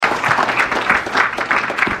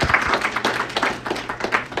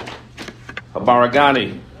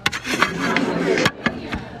Habaragani.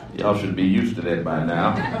 Y'all should be used to that by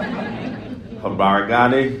now.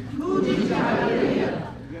 Habaragani.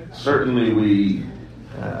 Certainly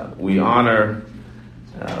we honor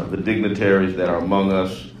the dignitaries that are among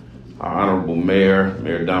us, our Honorable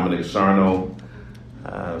Mayor Dominic Sarno,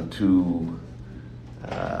 to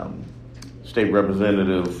State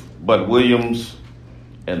Representative Bud Williams,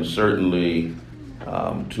 and certainly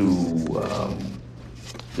to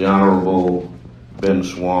the Honorable Ben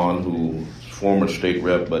Swan, who's former state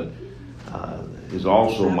rep, but is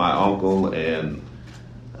also my uncle and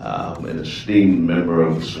an esteemed member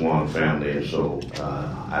of the Swan family. And so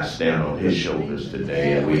I stand on his shoulders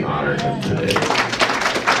today, and we honor him today.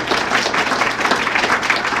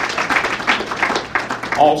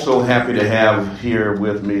 Also happy to have here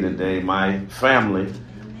with me today my family.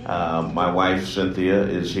 My wife Cynthia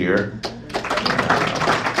is here.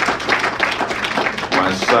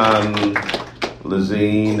 My son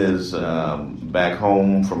Lazine is back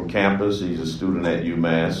home from campus. He's a student at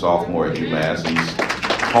UMass, sophomore at UMass. He's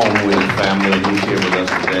home with his family, and he's here with us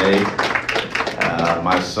today.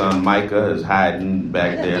 My son Micah is hiding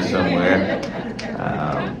back there somewhere.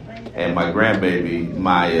 And my grandbaby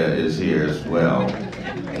Maya is here as well.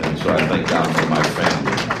 And so I thank God for my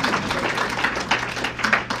family.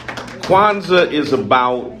 Kwanzaa is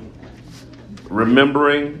about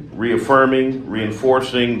remembering, reaffirming,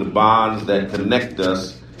 reinforcing the bonds that connect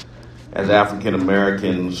us as African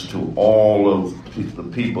Americans to all of the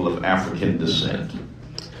people of African descent.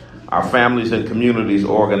 Our families and communities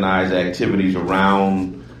organize activities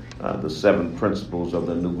around the 7 principles of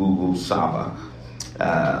the Ngugu Saba.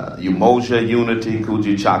 Umoja, unity;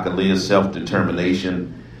 Kujichagulia,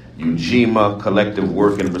 self-determination; Ujima, collective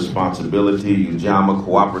work and responsibility; Ujama,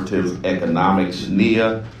 cooperative economics;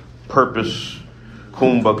 Nia, purpose;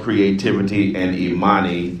 Kumba, creativity; and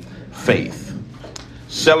Imani, faith.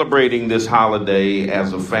 Celebrating this holiday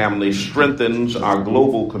as a family strengthens our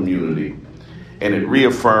global community, and it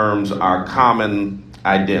reaffirms our common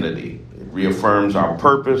identity. It reaffirms our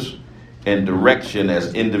purpose and direction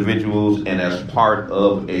as individuals and as part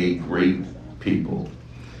of a great people.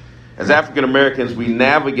 As African Americans, we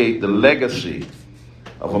navigate the legacy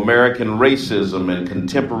of American racism and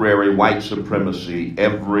contemporary white supremacy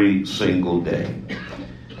every single day.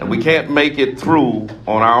 And we can't make it through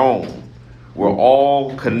on our own. We're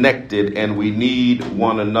all connected, and we need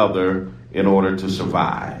one another in order to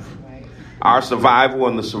survive. Our survival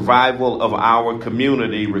and the survival of our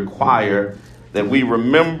community require that we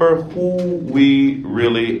remember who we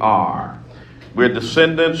really are. We're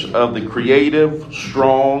descendants of the creative,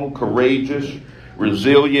 strong, courageous,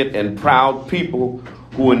 resilient, and proud people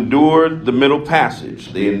who endured the Middle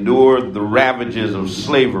Passage. They endured the ravages of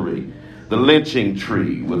slavery, the lynching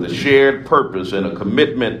tree, with a shared purpose and a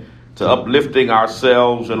commitment to uplifting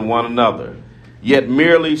ourselves and one another. Yet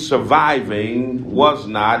merely surviving was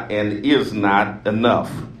not and is not enough.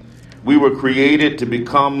 We were created to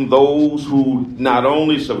become those who not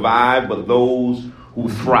only survive, but those who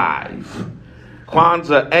thrive.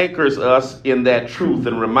 Kwanzaa anchors us in that truth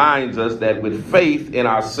and reminds us that with faith in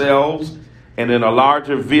ourselves and in a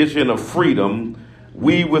larger vision of freedom,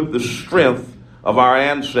 we, with the strength of our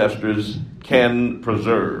ancestors, can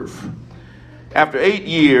preserve. After 8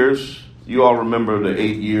 years, you all remember the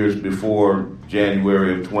 8 years before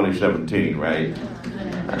January of 2017, right?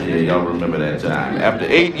 Yeah, y'all remember that time. After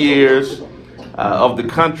 8 years of the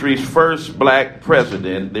country's first black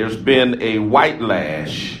president, there's been a white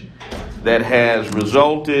lash that has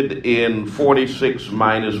resulted in 46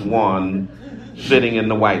 minus 1 sitting in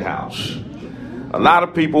the White House. A lot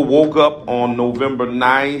of people woke up on November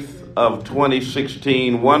 9th of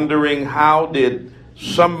 2016 wondering, how did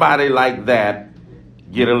somebody like that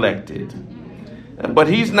get elected? But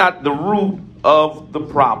he's not the root of the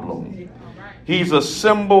problem. He's a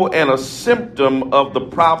symbol and a symptom of the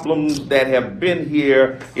problems that have been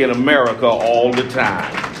here in America all the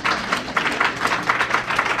time.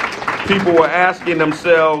 People were asking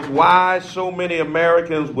themselves why so many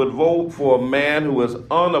Americans would vote for a man who is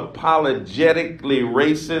unapologetically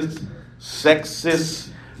racist, sexist,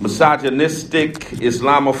 misogynistic,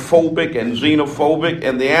 Islamophobic, and xenophobic.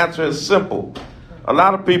 And the answer is simple. A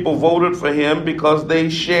lot of people voted for him because they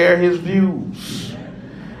share his views.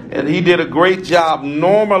 And he did a great job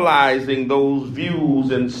normalizing those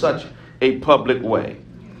views in such a public way.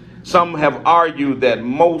 Some have argued that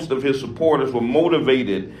most of his supporters were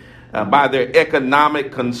motivated by their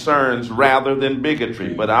economic concerns rather than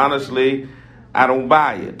bigotry. But honestly, I don't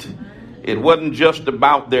buy it. It wasn't just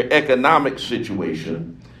about their economic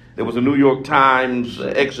situation. There was a New York Times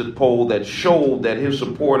exit poll that showed that his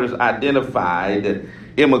supporters identified that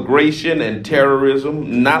immigration and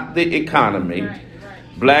terrorism, not the economy.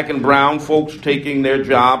 Black and brown folks taking their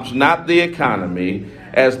jobs, not the economy,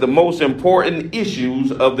 as the most important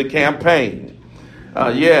issues of the campaign.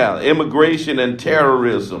 Immigration and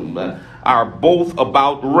terrorism are both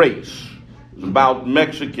about race. It's about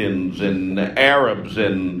Mexicans and Arabs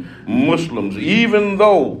and Muslims, even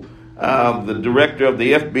though the director of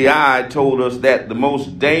the FBI told us that the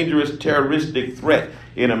most dangerous terroristic threat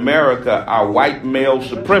in America are white male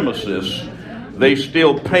supremacists. They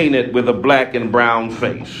still paint it with a black and brown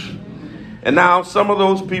face. And now some of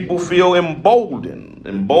those people feel emboldened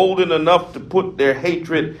enough to put their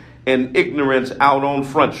hatred and ignorance out on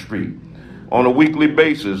Front Street. On a weekly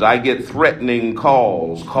basis, I get threatening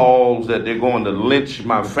calls that they're going to lynch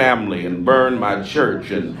my family and burn my church,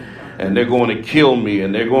 and they're going to kill me,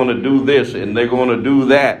 and they're going to do this, and they're going to do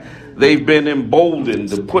that. They've been emboldened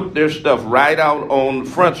to put their stuff right out on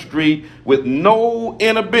Front Street with no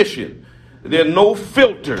inhibition. There are no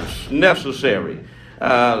filters necessary.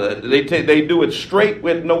 They do it straight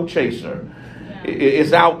with no chaser.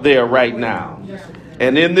 It's out there right now.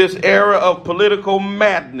 And in this era of political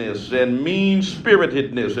madness and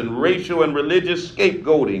mean-spiritedness and racial and religious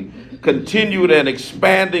scapegoating, continued and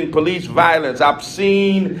expanding police violence,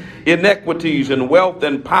 obscene inequities in wealth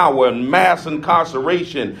and power, and mass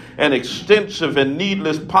incarceration, and extensive and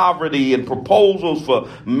needless poverty, and proposals for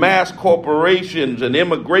mass corporations and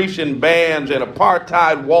immigration bans and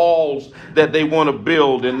apartheid walls that they want to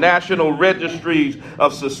build, and national registries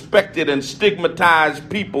of suspected and stigmatized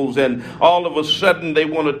peoples, and all of a sudden they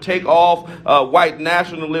want to take off white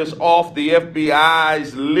nationalists off the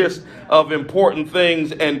FBI's list of important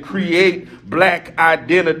things and create black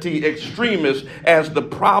identity extremists as the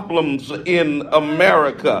problems in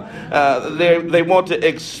America. They want to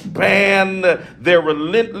expand their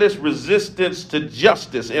relentless resistance to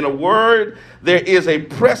justice. In a word, there is a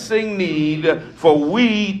pressing need for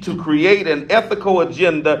we to create an ethical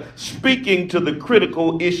agenda speaking to the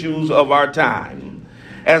critical issues of our time.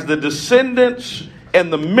 As the descendants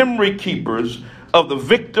and the memory keepers of the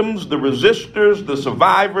victims, the resistors, the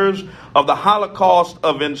survivors of the Holocaust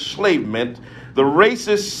of enslavement, the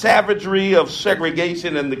racist savagery of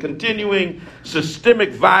segregation, and the continuing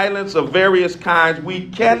systemic violence of various kinds, we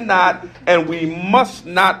cannot and we must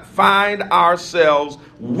not find ourselves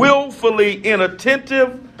willfully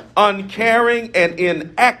inattentive, uncaring, and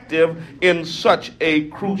inactive in such a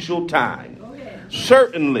crucial time.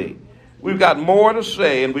 Certainly, we've got more to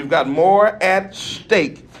say and we've got more at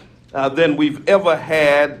stake than we've ever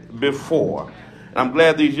had before. I'm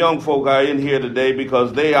glad these young folk are in here today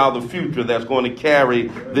because they are the future that's going to carry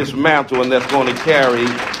this mantle and that's going to carry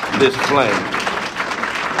this flame.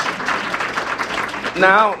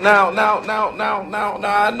 Now,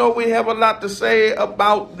 I know we have a lot to say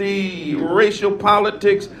about the racial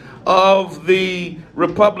politics of the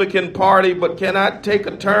Republican Party, but can I take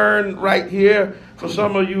a turn right here for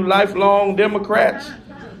some of you lifelong Democrats?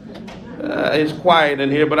 It's quiet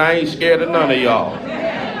in here, but I ain't scared of none of y'all.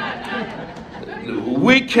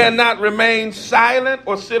 We cannot remain silent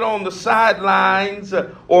or sit on the sidelines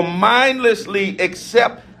or mindlessly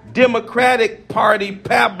accept Democratic Party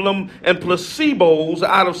pablum and placebos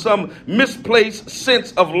out of some misplaced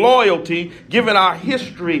sense of loyalty, given our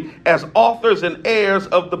history as authors and heirs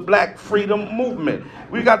of the Black freedom movement.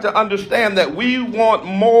 We got to understand that we want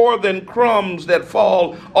more than crumbs that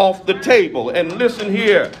fall off the table. And listen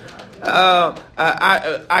here.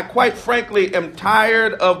 I quite frankly am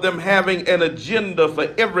tired of them having an agenda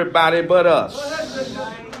for everybody but us.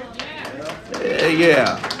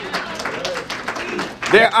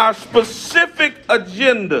 There are specific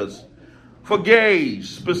agendas for gays,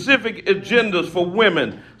 specific agendas for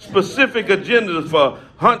women, specific agendas for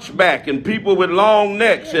hunchback and people with long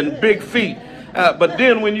necks and big feet. But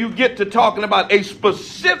then when you get to talking about a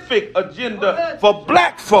specific agenda for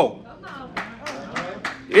black folk,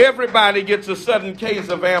 everybody gets a sudden case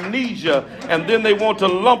of amnesia, and then they want to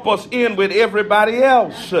lump us in with everybody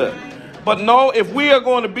else. But no, if we are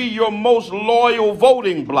going to be your most loyal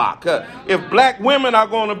voting bloc, if black women are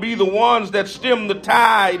going to be the ones that stem the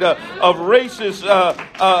tide of racists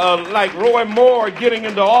like Roy Moore getting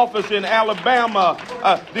into office in Alabama,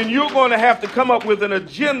 then you're going to have to come up with an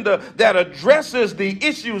agenda that addresses the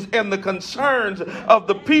issues and the concerns of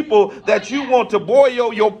the people that you want to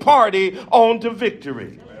boil your party on to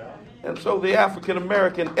victory. And so the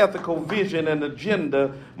African-American ethical vision and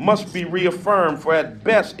agenda must be reaffirmed, for at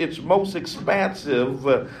best it's most expansive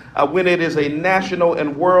when it is a national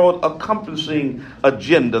and world-encompassing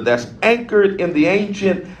agenda that's anchored in the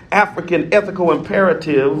ancient African ethical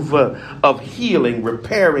imperative of healing,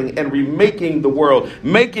 repairing, and remaking the world,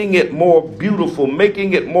 making it more beautiful,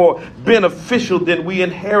 making it more beneficial than we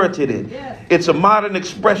inherited it. Yes. It's a modern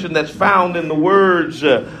expression that's found in the words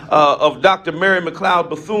of Dr. Mary McLeod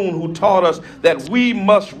Bethune, who taught us that we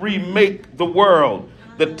must remake the world.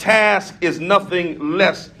 The task is nothing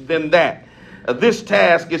less than that. This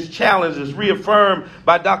task is challenged, is reaffirmed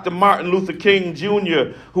by Dr. Martin Luther King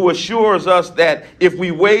Jr., who assures us that if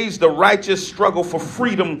we wage the righteous struggle for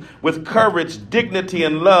freedom with courage, dignity,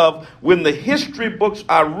 and love, when the history books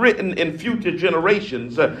are written in future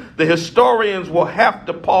generations, the historians will have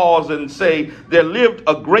to pause and say there lived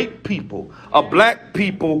a great people, a black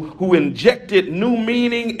people who injected new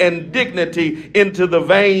meaning and dignity into the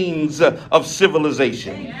veins of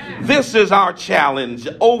civilization. This is our challenge.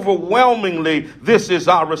 Overwhelmingly, this is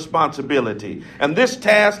our responsibility. And this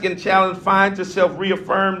task and challenge finds itself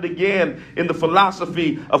reaffirmed again in the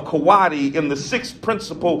philosophy of Kawadi, in the sixth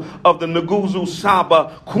principle of the Nguzo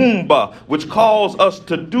Saba Kumba, which calls us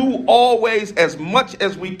to do always as much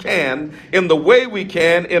as we can in the way we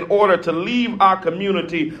can in order to leave our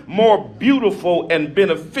community more beautiful and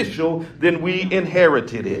beneficial than we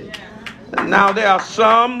inherited it. Now, there are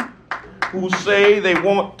some who say they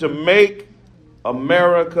want to make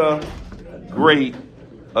America great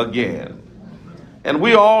again. And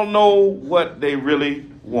we all know what they really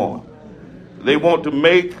want. They want to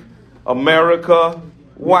make America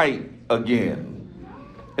white again.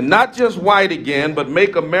 And not just white again, but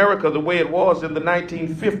make America the way it was in the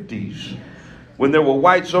 1950s, when there were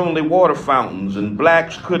whites-only water fountains and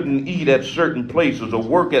blacks couldn't eat at certain places or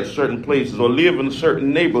work at certain places or live in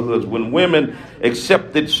certain neighborhoods, when women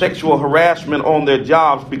accepted sexual harassment on their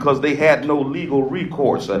jobs because they had no legal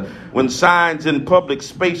recourse, when signs in public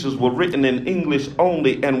spaces were written in English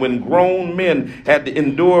only, and when grown men had to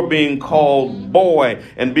endure being called boy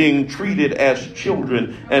and being treated as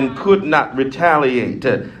children and could not retaliate.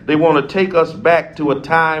 They want to take us back to a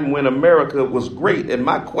time when America was great. And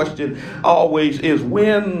my question always is,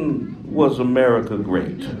 when was America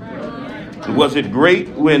great? Was it great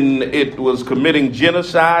when it was committing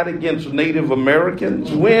genocide against Native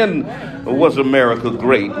Americans? When was America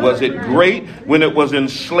great? Was it great when it was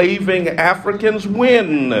enslaving Africans?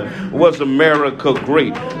 When was America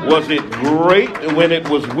great? Was it great when it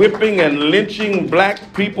was whipping and lynching black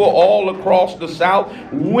people all across the South?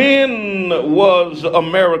 When was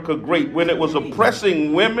America great? When it was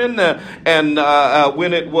oppressing women and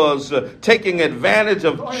when it was taking advantage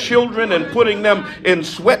of children and putting them in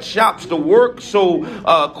sweatshops to work so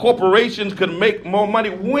corporations could make more money?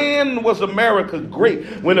 When was America great?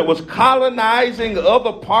 When it was colonizing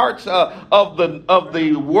other parts of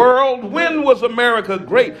the world? When was America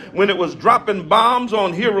great? When it was dropping bombs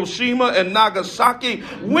on Hiroshima and Nagasaki?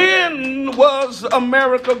 When was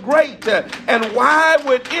America great? And why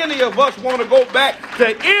would any of us want to go back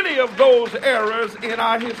to any of those eras in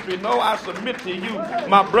our history? No, I submit to you,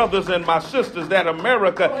 my brothers and my sisters, that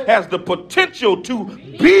America has the potential to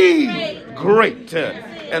be great,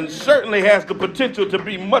 and certainly has the potential to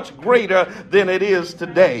be much greater than it is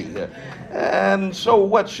today. And so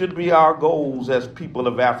what should be our goals as people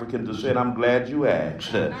of African descent? I'm glad you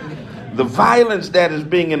asked. The violence that is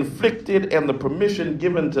being inflicted and the permission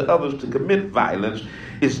given to others to commit violence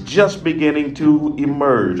is just beginning to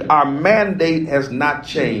emerge. Our mandate has not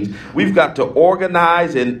changed. We've got to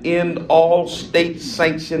organize and end all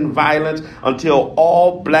state-sanctioned violence until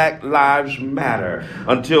all black lives matter.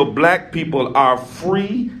 Until black people are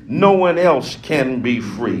free, no one else can be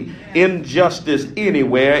free. Injustice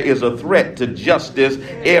anywhere is a threat to justice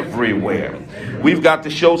everywhere. We've got to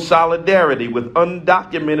show solidarity with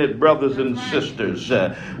undocumented brothers and sisters.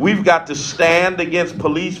 We've got to stand against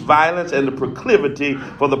police violence and the proclivity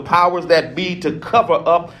for the powers that be to cover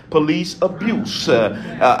up police abuse.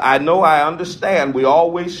 I understand. We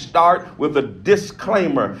always start with a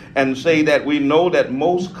disclaimer and say that we know that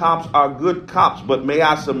most cops are good cops, but may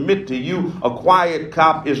I submit to you, a quiet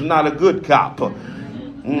cop is not a good cop.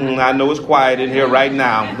 I know it's quiet in here right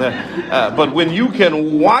now. But when you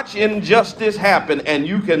can watch injustice happen and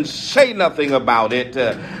you can say nothing about it,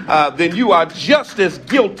 then you are just as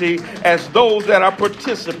guilty as those that are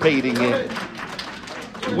participating in it.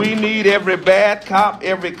 We need every bad cop,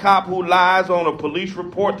 every cop who lies on a police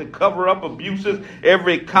report to cover up abuses,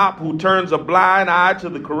 every cop who turns a blind eye to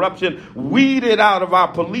the corruption weeded out of our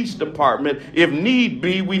police department. If need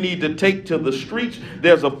be, we need to take to the streets.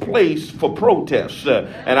 There's a place for protests.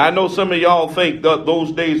 And I know some of y'all think that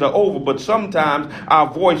those days are over, but sometimes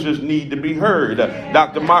our voices need to be heard.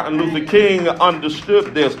 Dr. Martin Luther King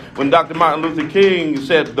understood this when Dr. Martin Luther King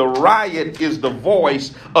said the riot is the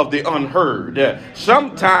voice of the unheard.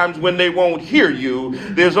 Sometimes times when they won't hear you,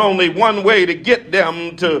 there's only one way to get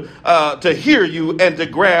them to hear you and to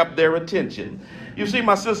grab their attention. You see,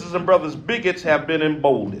 my sisters and brothers, bigots have been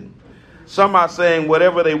emboldened. Some are saying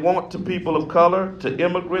whatever they want to people of color, to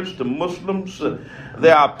immigrants, to Muslims.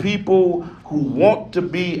 There are people who want to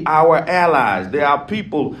be our allies. There are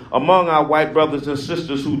people among our white brothers and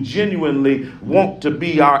sisters who genuinely want to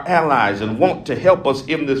be our allies and want to help us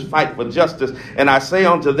in this fight for justice. And I say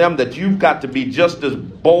unto them that you've got to be just as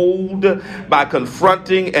bold by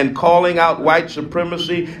confronting and calling out white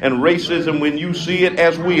supremacy and racism when you see it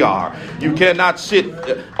as we are. You cannot sit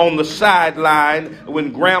on the sideline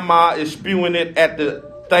when grandma is spewing it at the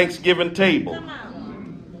Thanksgiving table.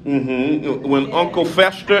 When Uncle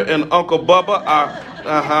Fester and Uncle Bubba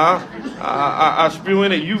are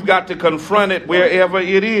spewing it, you've got to confront it wherever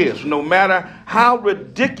it is. No matter how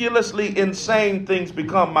ridiculously insane things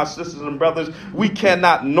become, my sisters and brothers, we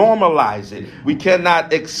cannot normalize it. We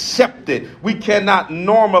cannot accept it. We cannot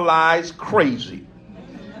normalize crazy.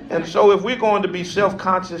 And so if we're going to be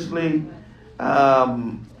self-consciously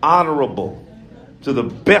honorable to the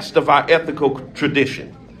best of our ethical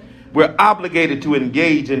tradition, we're obligated to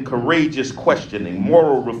engage in courageous questioning,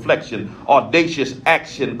 moral reflection, audacious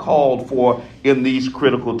action called for in these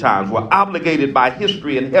critical times. We're obligated by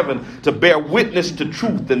history and heaven to bear witness to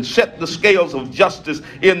truth and set the scales of justice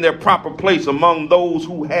in their proper place among those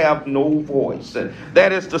who have no voice. And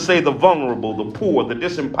that is to say, the vulnerable, the poor, the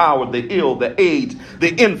disempowered, the ill, the aged,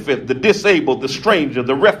 the infant, the disabled, the stranger,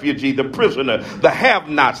 the refugee, the prisoner, the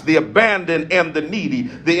have-nots, the abandoned and the needy,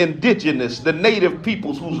 the indigenous, the native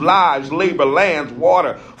peoples whose lives, labor, lands,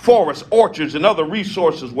 water, forests, orchards, and other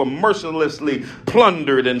resources were mercilessly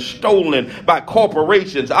plundered and stolen by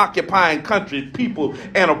corporations occupying countries, people,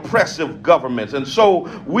 and oppressive governments. And so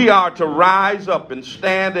we are to rise up and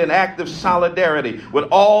stand in active solidarity with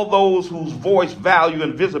all those whose voice, value,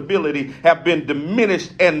 and visibility have been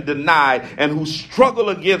diminished and denied, and who struggle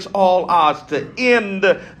against all odds to end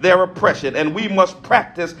their oppression. And we must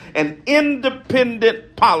practice an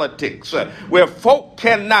independent politics where folk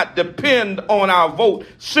cannot depend on our vote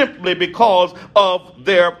simply because of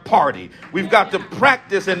their party. We've got to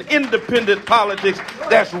practice an independent politics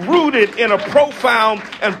that's rooted in a profound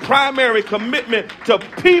and primary commitment to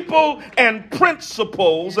people and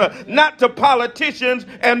principles, not to politicians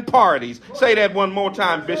and parties. Say that one more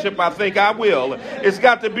time, Bishop. I think I will. It's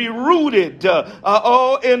got to be rooted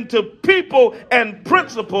into people and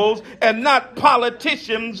principles and not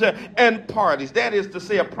politicians and parties. That is to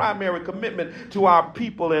say, a primary commitment to our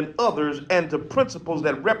people and others and to principles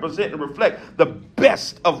that represent and reflect the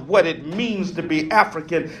best of what it means to be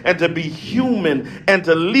African and to be human and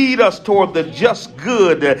to lead us toward the just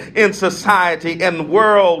good in society and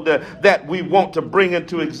world that we want to bring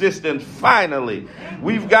into existence. Finally,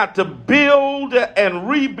 we've got to build and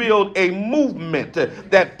rebuild a movement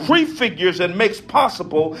that prefigures and makes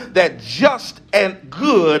possible that just and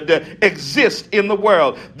good exist in the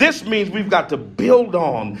world. This means we've got to build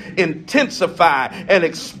on, intensify, and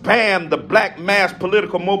expand the black mass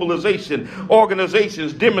political mobilization,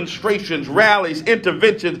 organizations, demonstrations, rallies,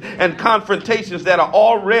 interventions, and confrontations that are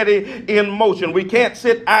already in motion. We can't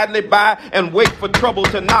sit idly by and wait for trouble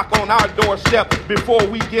to knock on our doorstep before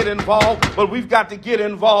we get involved, but we've got to get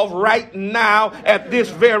involved right now at this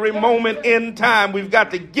very moment in time. We've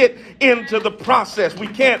got to get into the process. We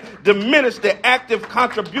can't diminish the active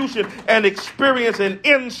contribution and experience and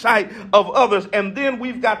insight of others. And then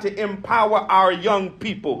we've got to empower our young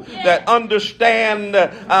people that understand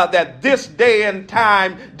that this day and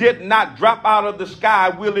time did not drop out of the sky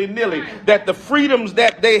willy-nilly, that the freedoms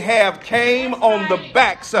that they have came on the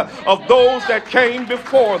backs of those that came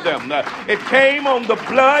before them. It came on the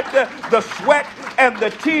blood, the sweat, and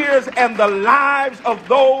the tears and the lives of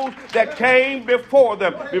those that came before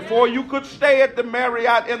them. Before you could stay at the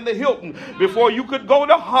Marriott and the Hilton, before you could go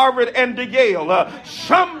to Harvard and to Yale,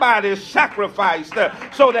 somebody sacrificed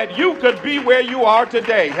so that you could be where you are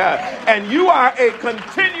today. And you are a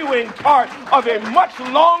continuing part of a much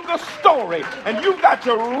longer story. And you've got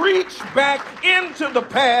to reach back into the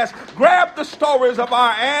past, grab the stories of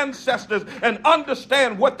our ancestors, and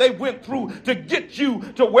understand what they went through to get you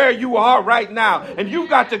to where you are right now. And you've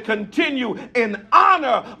got to continue in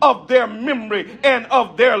honor of their memory and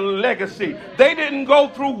of their legacy. They didn't go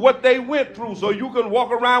through what they went through so you can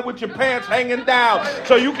walk around with your pants hanging down,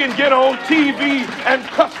 so you can get on TV and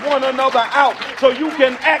cuss one another out, so you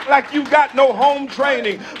can act like you got no home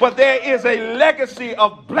training. But there is a legacy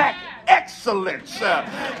of black excellence.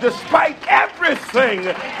 Despite everything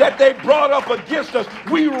that they brought up against us,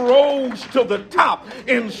 we rose to the top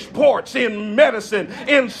in sports, in medicine,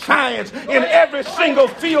 in science, in every single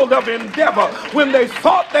field of endeavor. When they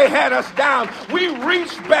thought they had us down, we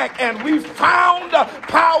reached back and we found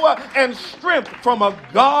power and strength from a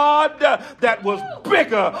God that was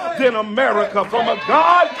bigger than America, from a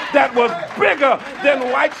God that was bigger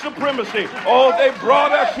than white supremacy. Oh, they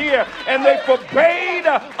brought us here and they forbade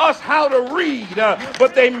us how to read,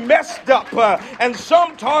 but they messed up. And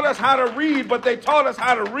some taught us how to read, but they taught us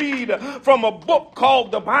how to read from a book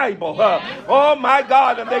called the Bible. Oh my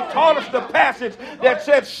God, and they taught us the passage that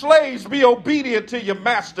said, slaves, be obedient to your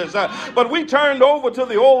masters. But we turned over to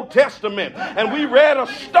the Old Testament and we read a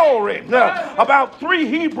story about three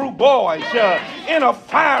Hebrew boys in a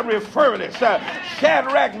fiery furnace,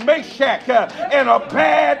 Shadrach, Meshach, and a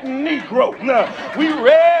bad Negro. We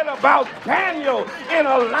read about Daniel in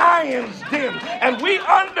a lion's den, and we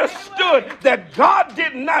understood that God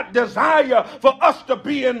did not desire for us to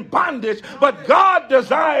be in bondage, but God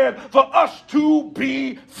desired for us to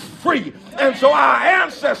be free. And so our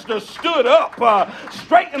ancestors stood up,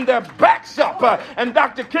 straightened their backs up, and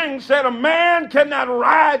Dr. King said, a man cannot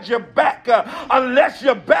ride your back unless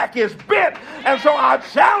your back is bent. And so our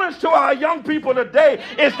challenge to our young people today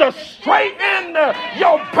is to straighten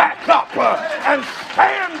your back up and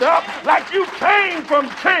stand up like you came from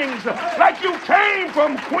kings, like you came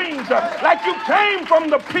from queens, like you came from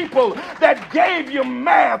the people that gave you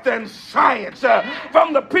math and science,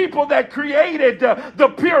 from the people that created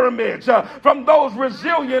the pyramids, from those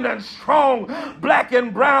resilient and strong black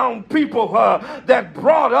and brown people that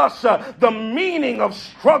brought us the meaning of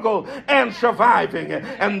struggle and surviving.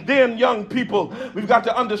 And then, young people, we've got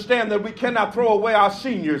to understand that we cannot throw away our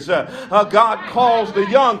seniors. God calls the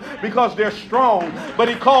young because they're strong, but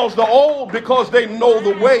he calls the old because they know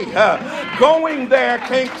the way. Going there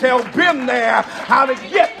can't tell been there how to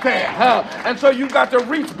get there. And so you've got to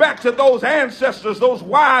reach back to those ancestors, those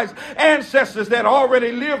wise ancestors that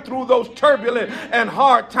already lived through those turbulent and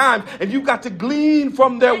hard times, and you've got to glean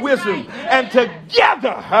from their wisdom. And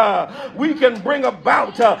together we can bring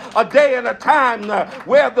about a day and a time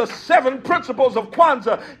where the 7 principles of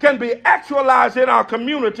Kwanzaa can be actualized in our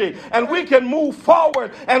community, and we can move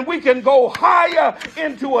forward and we can go higher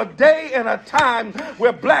into a day and a time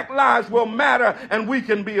where black lives will matter and we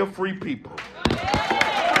can be a free people.